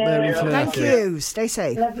safe out there in Philadelphia. Thank you. Stay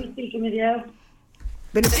safe. Lovely speaking with you.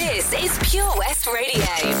 This is Pure West Radio.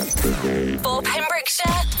 For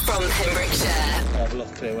Pembrokeshire, from Pembrokeshire. I have a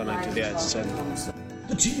look clear when I do the editing.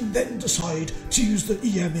 The team then decide to use the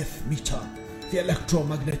EMF meter, the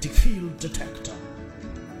electromagnetic field detector.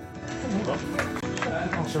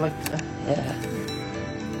 Also like that. Yeah.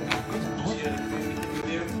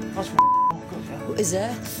 What is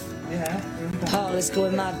it? Yeah. Paul is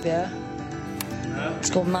going mad beer. It's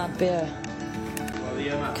called Mad Beer.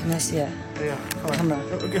 Can I see it? Yeah. Camera.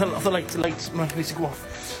 I feel like might need to go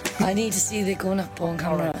off. I need to see they going up on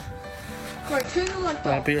camera. Right, turn the light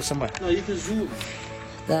I'll be here somewhere. No, you can zoom.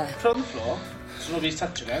 There. Put on the floor, so nobody's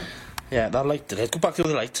touching it. Yeah, that light did it. Go back to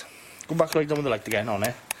the light. Go back right down with the light again on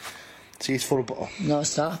it. See, it's full bottle. No,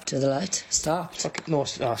 stop to the light. Stop. No,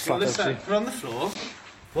 it's flat. Well, listen, put on the floor,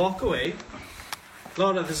 walk away.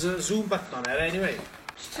 Laura, there's a zoom button on it anyway.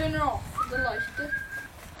 Just turn it off, the light.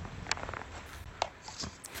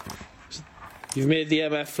 You've made the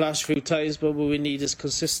MF flash a few times, but what we need is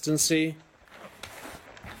consistency.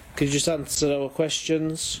 Could you just answer our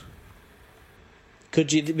questions?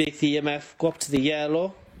 Could you make the EMF go up to the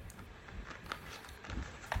yellow?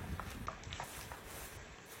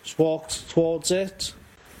 Just walk towards it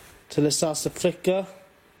till it starts to flicker.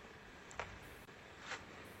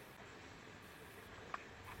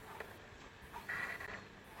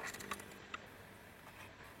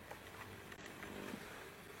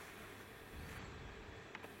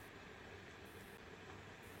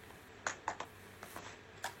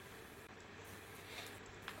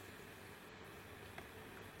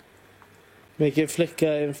 Make it flicker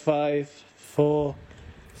in 5, 4,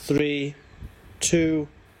 3, 2,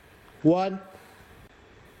 1.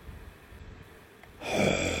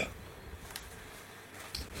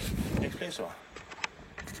 Next place or?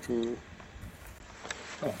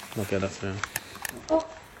 Oh, not good enough now. Oh.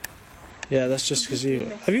 Yeah, that's just because you...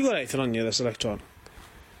 Have you got anything on you, this electron?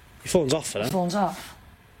 Your phone's off, isn't it? Phone's off.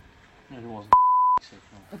 No, it wasn't.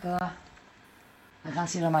 Look at that. I can't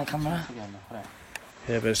see it on my camera.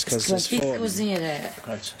 Yeah, but it's because The it's speaker phone. was near it.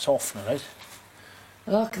 Right, it's off now, right?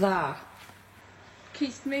 Look at that.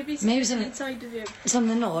 Keith, maybe it's something inside of you.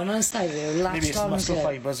 Something no, on the side of you. Maybe it's muscle it.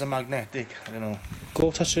 fibres are magnetic. I don't know. Go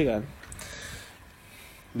touch it again.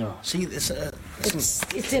 No. See, it's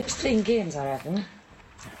It's playing games, I reckon.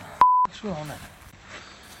 what's going on there?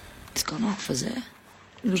 It's gone off, is it?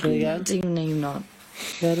 Try again. It's even name not.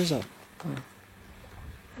 Yeah, it is up.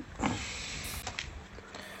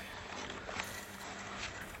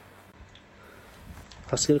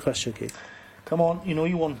 Ask you a question, Keith. Come on, you know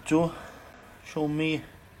you want to. Show me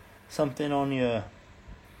something on your...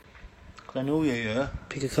 I know you're here.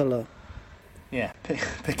 Pick a colour. Yeah, pick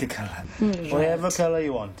a colour. Whatever colour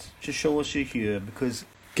you want. Just show us you're here, because...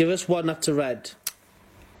 Give us one up to red.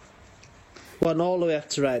 One all the way up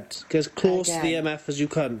to red. Get as close to the MF as you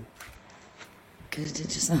can. Because it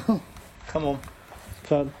just now. Come on.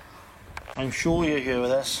 Come. I'm sure you're here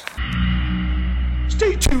with us.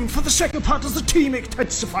 Stay tuned for the second part as the team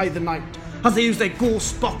intensify the night as they use their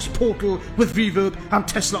ghost box portal with reverb and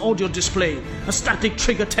Tesla audio display, a static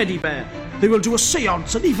trigger teddy bear. They will do a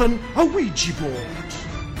seance and even a Ouija board.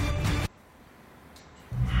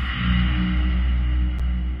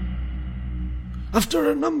 After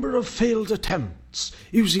a number of failed attempts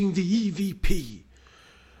using the EVP,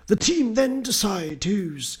 the team then decide to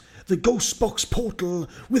use the ghost box portal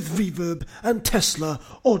with reverb and Tesla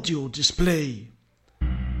audio display.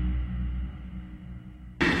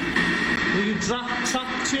 Were you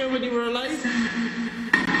trapped here when you were alive?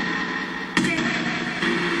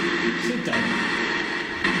 Sit down.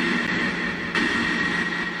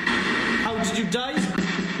 How did you die?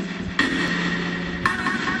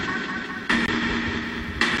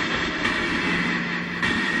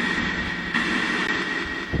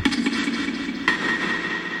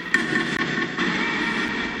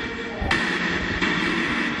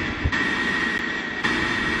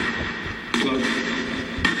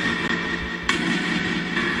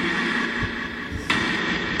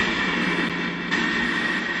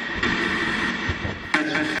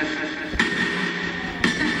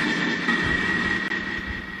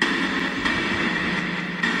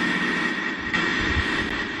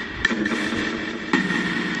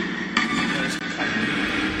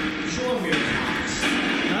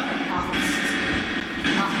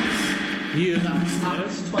 You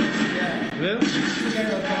axed, well,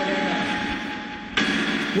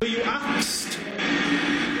 were you axed?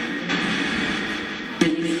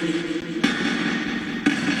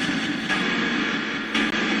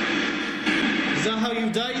 Is that how you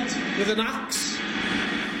died? With an axe?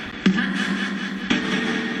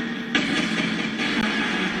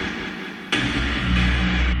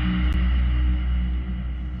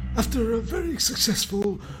 After a very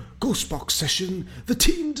successful ghost box session, the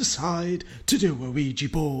team decide to do a Ouija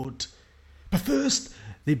board. But first,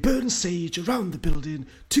 they burn sage around the building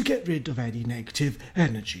to get rid of any negative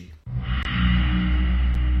energy.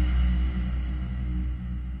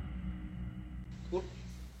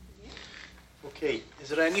 Okay, is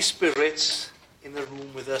there any spirits in the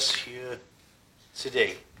room with us here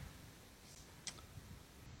today?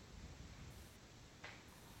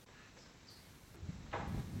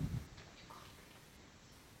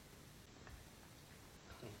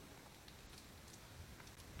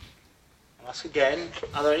 I'll ask again,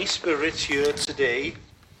 are there any spirits here today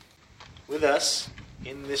with us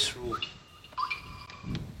in this room?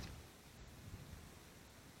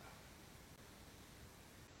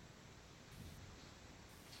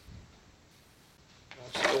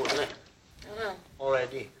 Isn't it?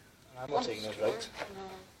 Already. And I'm not taking this right.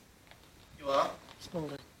 You are?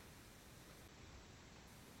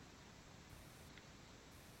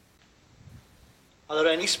 Are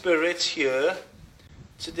there any spirits here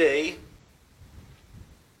today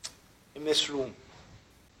in this room?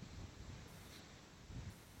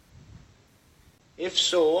 If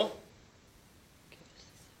so,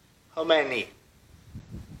 how many?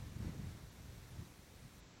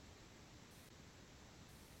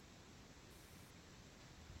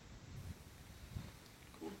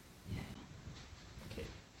 Okay.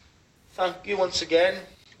 Thank you once again.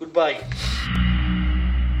 Goodbye.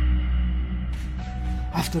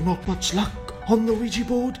 After not much luck on the Ouija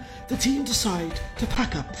board, the team decide to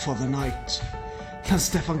pack up for the night.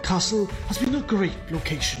 Llanstefan Castle has been a great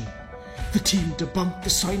location. The team debunked the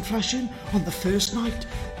sign flashing on the first night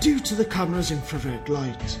due to the camera's infrared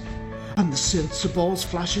light, and the sensor balls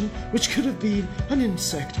flashing, which could have been an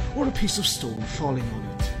insect or a piece of stone falling on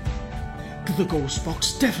it. The ghost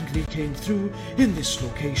box definitely came through in this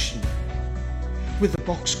location, with the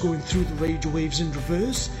box going through the radio waves in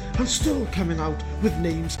reverse and still coming out with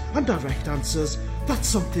names and direct answers. That's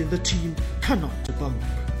something the team cannot debunk.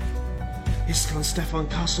 Is Llanstefan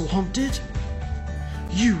Castle haunted?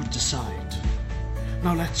 You decide.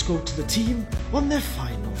 Now let's go to the team on their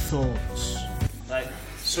final thoughts. Right,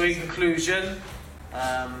 so in conclusion,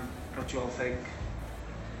 what do you all think?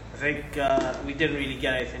 I think we didn't really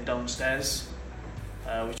get anything downstairs,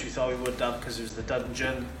 which we thought we would have because it was the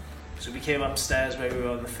dungeon. So we came upstairs where we were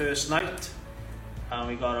on the first night, and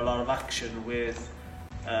we got a lot of action with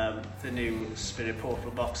the new spirit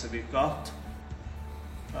portal box that we've got.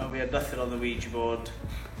 We had nothing on the Ouija board.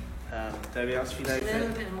 Debbie, else for you? A little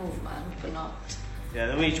bit of movement, but not. Yeah,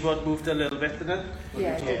 the Ouija board moved a little bit, didn't it?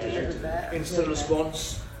 Yeah, it did a little bit. Instant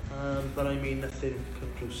response, but I mean nothing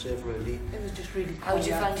conclusive really. It was just really. How did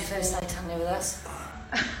you find your first night hanging with us?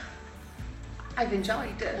 I've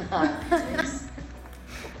enjoyed it.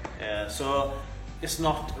 Yeah, so it's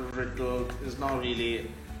not riddled. There's not really.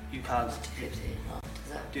 You can't.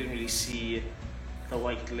 Didn't really see the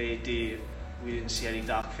white lady. We didn't see any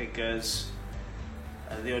dark figures.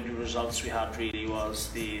 The only results we had really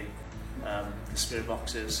was the spirit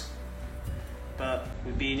boxes. But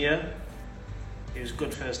we've been here. It was a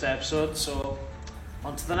good first episode, so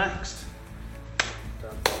on to the next.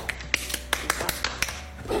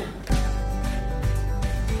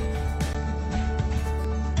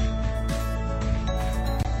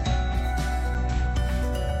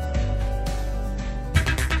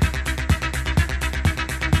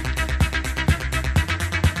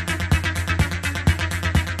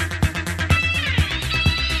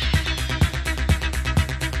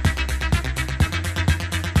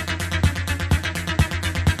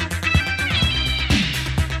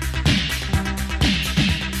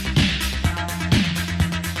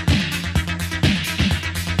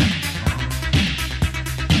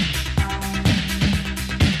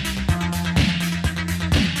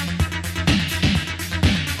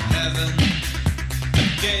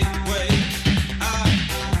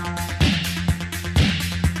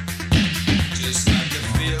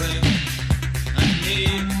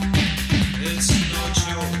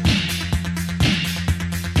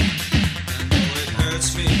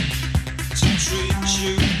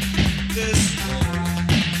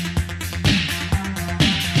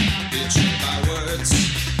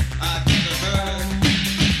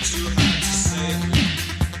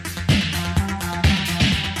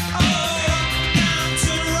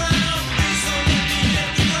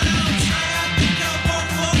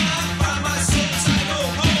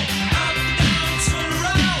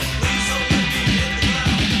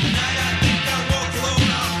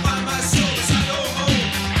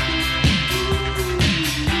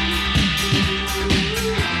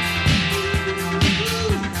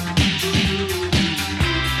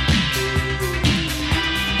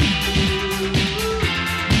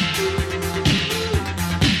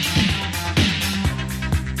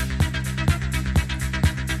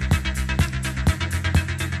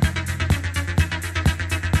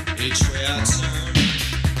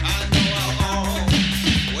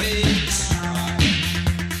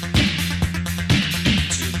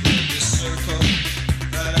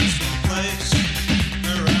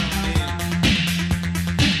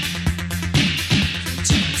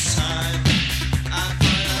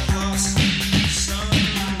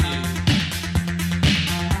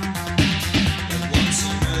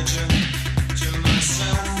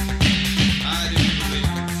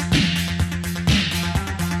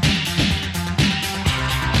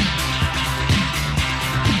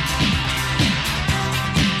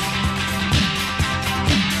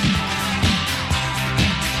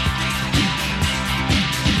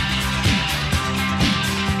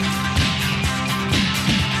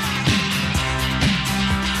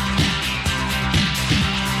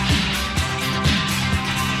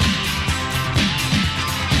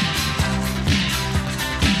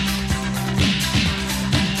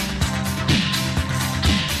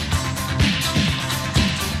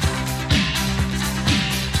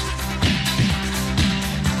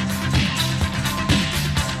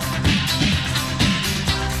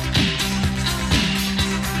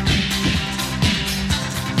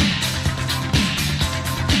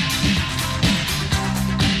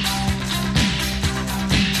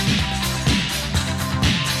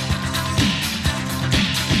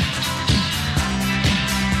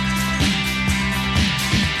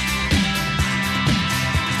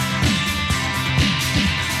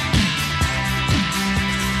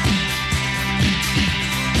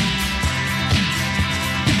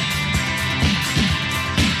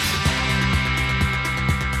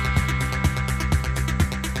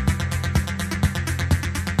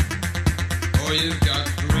 Oh, you've got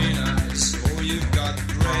green eyes. Oh, you've got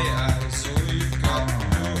grey eyes.